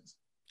makes sense.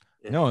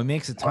 No, it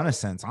makes a ton of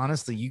sense.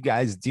 Honestly, you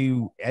guys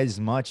do as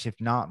much, if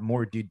not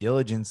more, due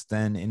diligence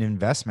than an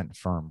investment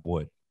firm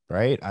would,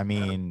 right? I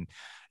mean,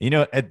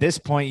 at this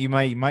point, you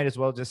might as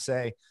well just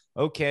say,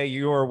 okay,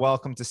 you are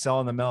welcome to sell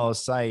on the Mellow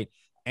site,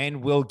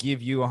 and we'll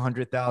give you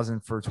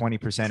 100,000 for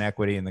 20%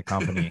 equity in the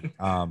company.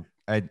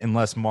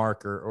 Unless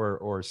Mark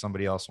or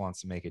somebody else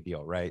wants to make a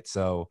deal, right?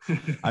 So,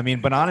 I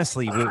mean, but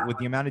honestly, with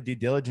the amount of due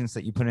diligence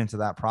that you put into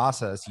that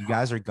process, you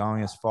guys are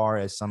going as far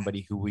as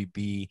somebody who would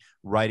be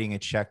writing a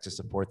check to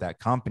support that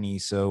company.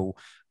 So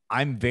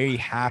I'm very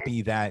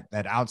happy that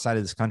outside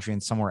of this country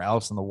and somewhere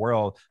else in the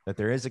world, that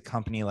there is a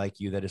company like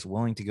you that is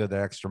willing to go the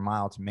extra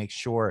mile to make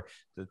sure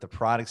that the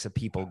products that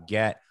people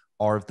get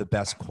are of the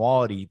best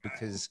quality,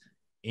 because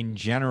in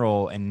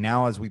general, and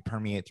now as we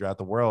permeate throughout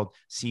the world,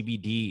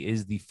 CBD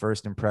is the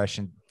first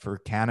impression for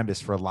cannabis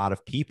for a lot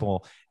of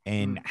people,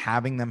 and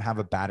having them have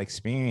a bad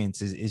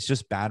experience is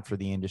just bad for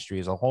the industry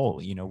as a whole.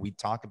 We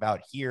talk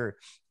about here,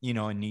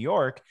 in New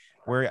York,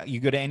 where you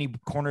go to any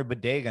corner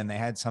bodega and they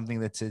had something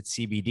that said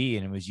CBD,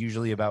 and it was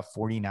usually about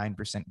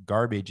 49%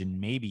 garbage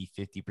and maybe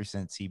 50%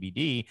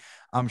 CBD.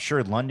 I'm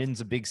sure London's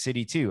a big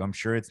city too. I'm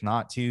sure it's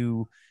not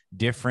too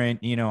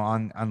different,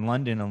 on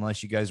London,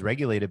 unless you guys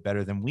regulate it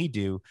better than we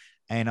do.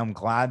 And I'm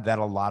glad that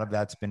a lot of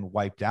that's been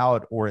wiped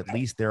out, or at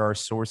least there are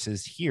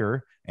sources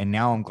here. And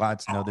now I'm glad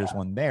to know there's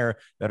one there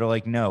that are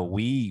like, no,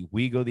 we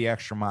go the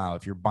extra mile.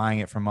 If you're buying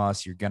it from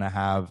us, you're going to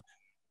have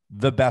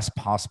the best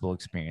possible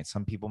experience.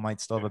 Some people might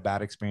still have a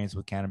bad experience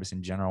with cannabis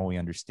in general. We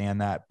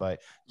understand that,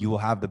 but you will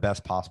have the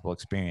best possible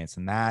experience.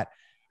 And that,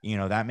 you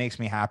know, that makes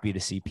me happy to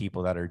see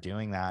people that are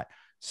doing that.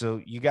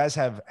 So you guys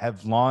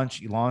have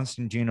launched, you launched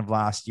in June of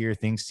last year.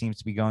 Things seems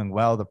to be going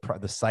well.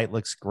 The site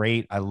looks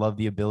great. I love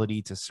the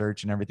ability to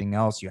search and everything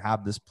else. You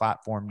have this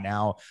platform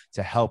now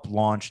to help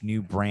launch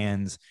new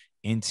brands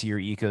into your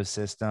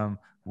ecosystem.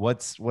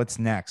 What's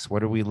next?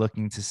 What are we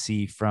looking to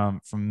see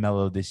from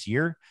Mellow this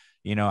year?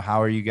 You know,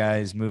 how are you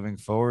guys moving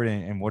forward,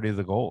 and what are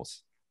the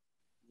goals?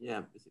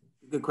 Yeah, it's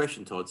a good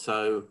question, Todd.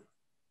 So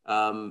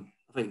I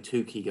think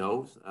two key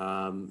goals.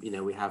 You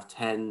know, we have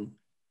 10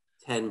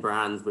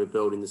 brands we're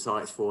building the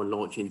sites for and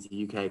launching into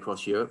the UK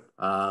across Europe.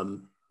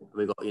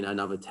 We've got, you know,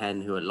 another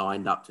 10 who are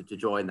lined up to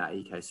join that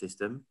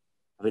ecosystem.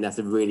 I think that's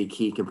a really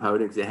key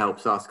component because it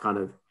helps us kind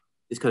of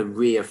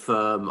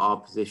reaffirm our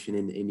position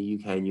in the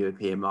UK and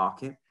European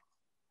market.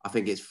 I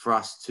think it's for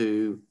us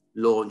to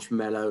launch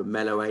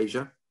Mellow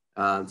Asia.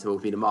 So we'll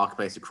be the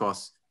marketplace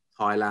across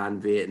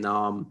Thailand,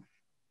 Vietnam,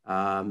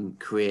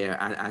 Korea,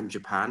 and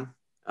Japan,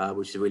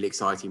 which is a really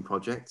exciting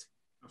project.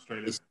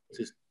 Australia. It's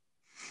to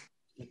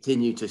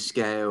continue to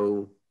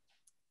scale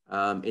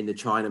in the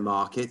China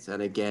market.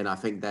 And again, I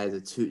think there's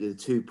a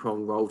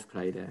two-pronged role to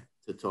play there,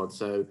 to Todd.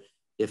 So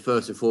yeah,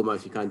 first and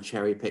foremost, we kind of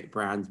cherry pick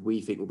brands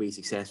we think will be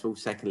successful.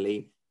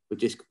 Secondly, we're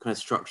just kind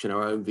of structuring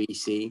our own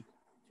VC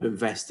to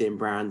invest in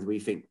brands we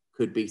think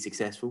could be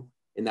successful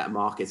in that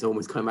market. So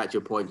almost coming back to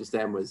your point just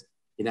then was,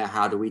 you know,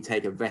 how do we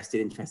take a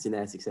vested interest in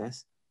their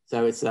success?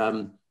 So it's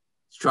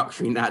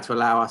structuring that to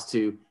allow us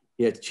to,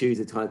 you know, to choose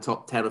the kind of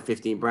top 10 or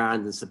 15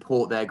 brands and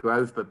support their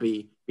growth, but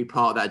be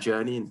part of that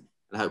journey and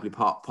hopefully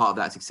part of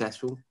that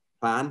successful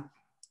plan.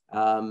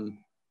 And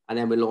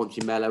then we're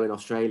launching Mellow in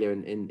Australia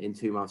in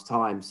 2 months'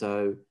 time.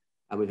 So,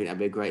 and we think that'd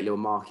be a great little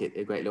market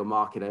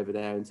over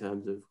there in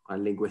terms of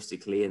kind of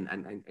linguistically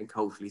and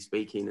culturally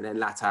speaking. And then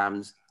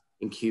LATAM's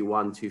in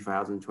Q1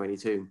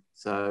 2022.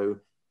 So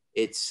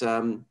it's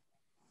from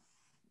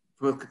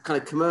a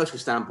kind of commercial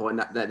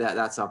standpoint,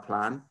 that's our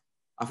plan.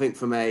 I think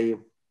from a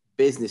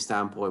business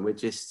standpoint, we're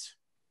just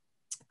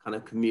kind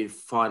of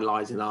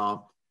finalizing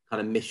our kind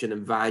of mission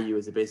and value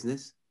as a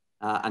business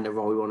and the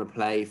role we want to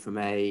play from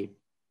a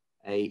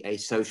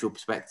social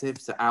perspective.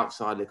 So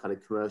outside the kind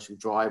of commercial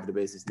drive of the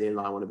business, Neil and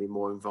I want to be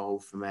more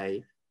involved from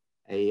a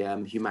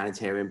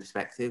humanitarian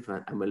perspective,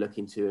 and we're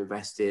looking to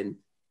invest in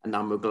a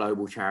number of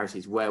global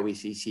charities where we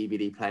see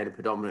CBD playing a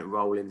predominant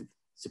role in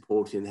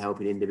supporting and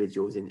helping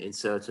individuals in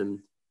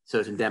certain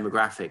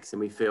demographics. And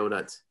we feel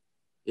that,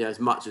 you know, as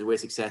much as we're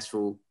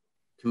successful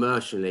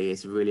commercially,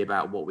 it's really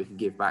about what we can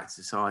give back to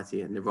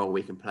society and the role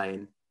we can play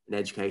in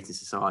educating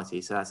society.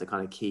 So that's a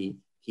kind of key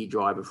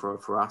driver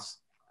for us.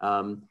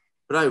 But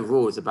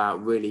overall, it's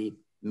about really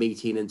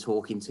meeting and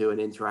talking to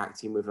and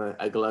interacting with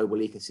a global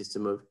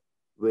ecosystem of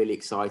really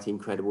exciting,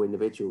 credible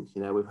individuals.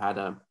 You know, we've had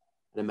an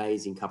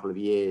amazing couple of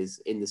years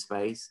in the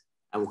space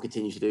and we'll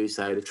continue to do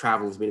so. The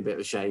travel's been a bit of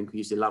a shame. We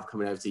used to love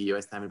coming over to the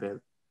US, having a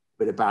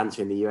bit of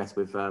banter in the US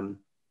with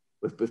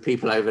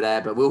people over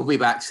there, but we'll be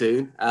back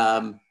soon.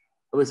 I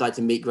always like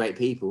to meet great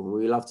people.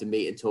 We love to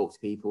meet and talk to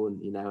people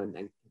and, you know,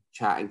 and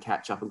chat and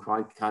catch up and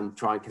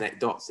try and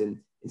connect dots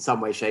in some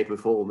way, shape or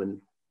form.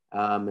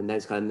 And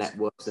those kind of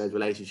networks, those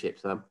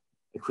relationships are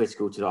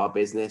critical to our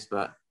business.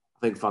 But I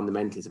think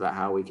fundamentally it's about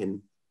how we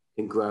can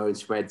grow and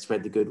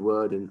spread the good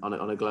word and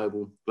on a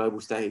global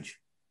stage.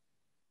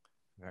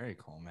 Very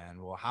cool,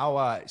 man. Well,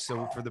 how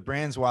so for the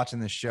brands watching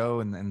the show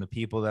and the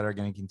people that are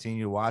going to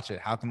continue to watch it,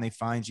 how can they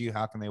find you?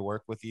 How can they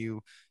work with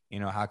you? You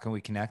know, how can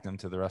we connect them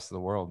to the rest of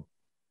the world?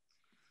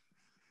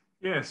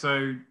 Yeah,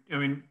 so I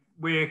mean,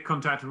 we're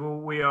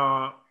contactable. We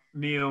are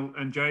Neil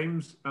and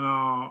James,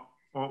 and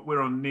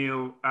we're on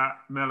Neil at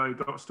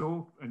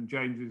Mellow.store, and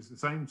James is the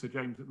same, so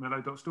James at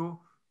Mellow.store.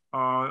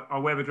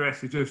 Our web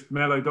address is just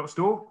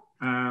Mellow.store.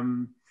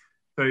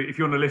 So if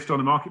you want to list on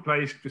the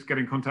marketplace, just get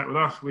in contact with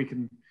us. We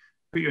can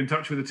put you in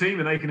touch with the team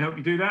and they can help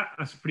you do that.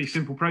 That's a pretty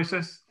simple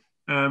process.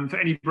 For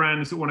any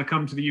brands that want to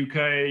come to the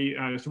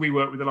UK, so we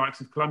work with the likes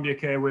of Columbia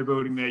Care. We're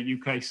building their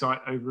UK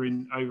site over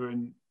in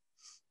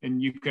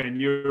UK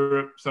and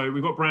Europe. So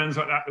we've got brands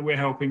like that we're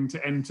helping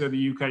to enter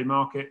the UK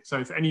market.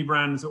 So for any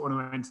brands that want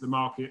to enter the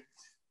market,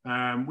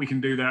 we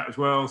can do that as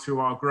well through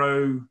our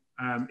Grow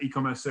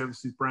eCommerce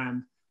services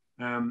brand.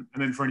 And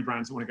then for any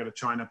brands that want to go to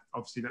China,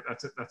 obviously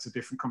that's a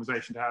different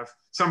conversation to have.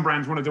 Some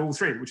brands want to do all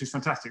three, which is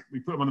fantastic. We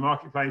put them on the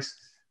marketplace.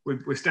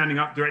 We're standing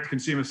up direct to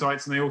consumer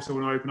sites, and they also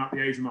want to open up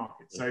the Asian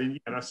market. So yeah,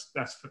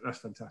 that's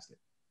fantastic.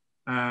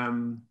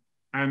 And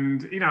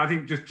you know, I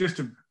think just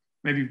to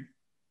maybe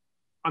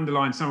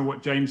underline some of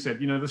what James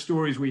said, you know, the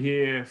stories we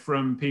hear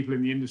from people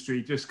in the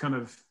industry just kind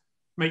of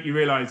make you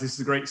realize this is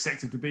a great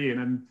sector to be in.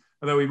 And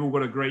although we've all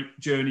got a great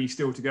journey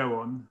still to go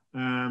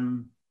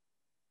on,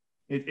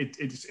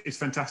 it's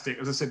fantastic.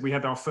 As I said, we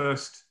had our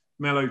first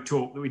Mellow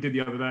talk that we did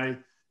the other day.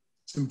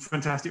 Some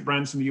fantastic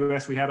brands from the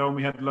US we had on.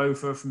 We had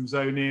Loafer from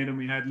Zone In, and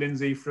we had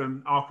Lindsay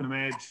from Arcanum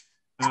Edge.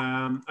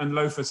 And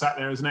Loafer sat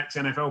there as an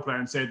ex-NFL player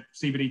and said,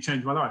 CBD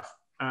changed my life.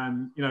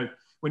 And, you know,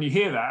 when you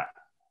hear that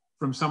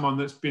from someone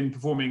that's been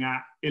performing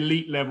at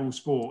elite level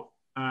sport.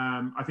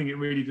 I think it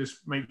really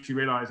just makes you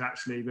realize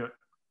actually that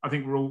I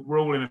think we're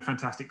all in a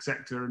fantastic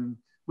sector, and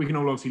we can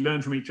all obviously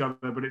learn from each other,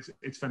 but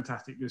it's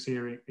fantastic just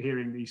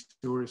hearing these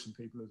stories from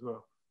people as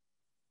well.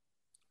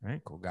 All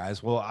right, cool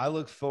guys. Well, I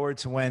look forward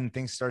to when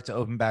things start to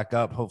open back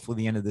up, hopefully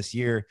the end of this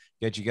year,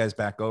 get you guys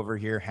back over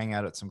here, hang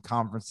out at some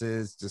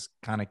conferences, just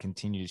kind of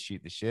continue to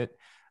shoot the shit.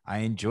 I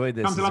enjoyed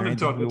this. Come to London,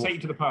 Todd. We'll take you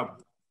to the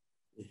pub.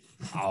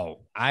 Oh,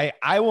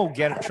 I will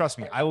get, trust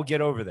me, I will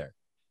get over there.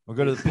 We'll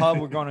go to the pub.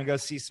 We're going to go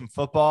see some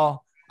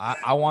football.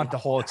 I want the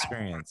whole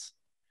experience.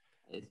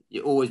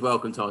 You're always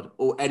welcome, Todd.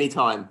 Or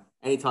anytime.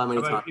 If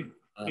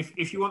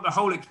you want the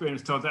whole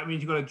experience, Todd, that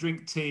means you've got to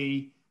drink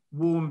tea,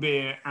 warm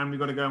beer, and we've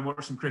got to go and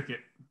watch some cricket.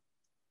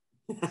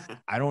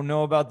 I don't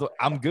know about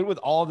I'm good with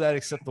all of that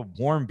except the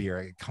warm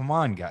beer. Come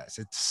on, guys.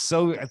 It's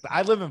so,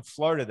 I live in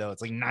Florida though.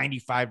 It's like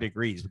 95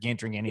 degrees. We can't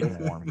drink anything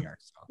warm here.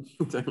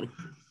 So.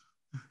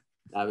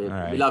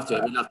 We love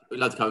to. We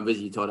love to come and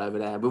visit you, Todd, over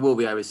there. We will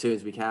be over as soon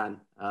as we can.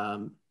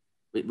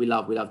 We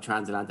love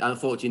transatlantic.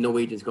 Unfortunately,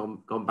 Norwegian's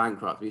gone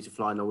bankrupt. We used to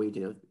fly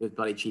Norwegian. It was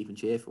bloody cheap and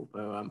cheerful.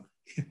 But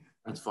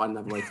let's find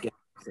another way to get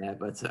there.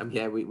 But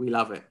yeah, we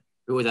love it.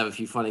 We always have a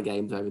few funny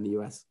games over in the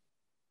US.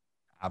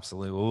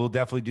 Absolutely. Well, we'll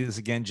definitely do this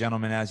again,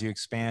 gentlemen, as you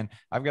expand.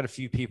 I've got a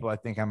few people I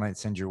think I might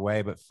send your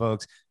way, but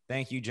folks,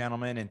 thank you,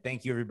 gentlemen. And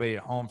thank you everybody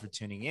at home for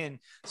tuning in.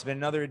 It's been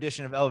another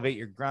edition of Elevate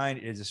Your Grind.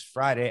 It is this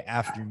Friday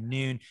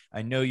afternoon.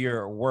 I know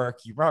you're at work.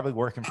 You're probably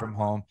working from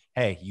home.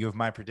 Hey, you have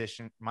my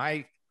permission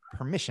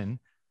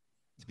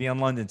to be on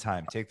London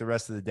time. Take the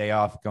rest of the day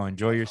off. Go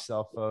enjoy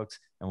yourself, folks.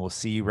 And we'll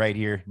see you right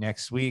here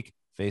next week.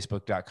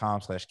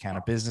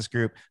 Facebook.com/Canna Business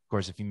Group. Of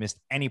course, if you missed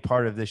any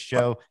part of this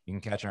show, you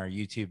can catch on our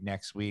YouTube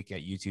next week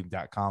at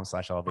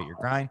youtube.com/Elevate Your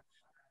Grind.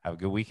 Have a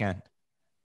good weekend.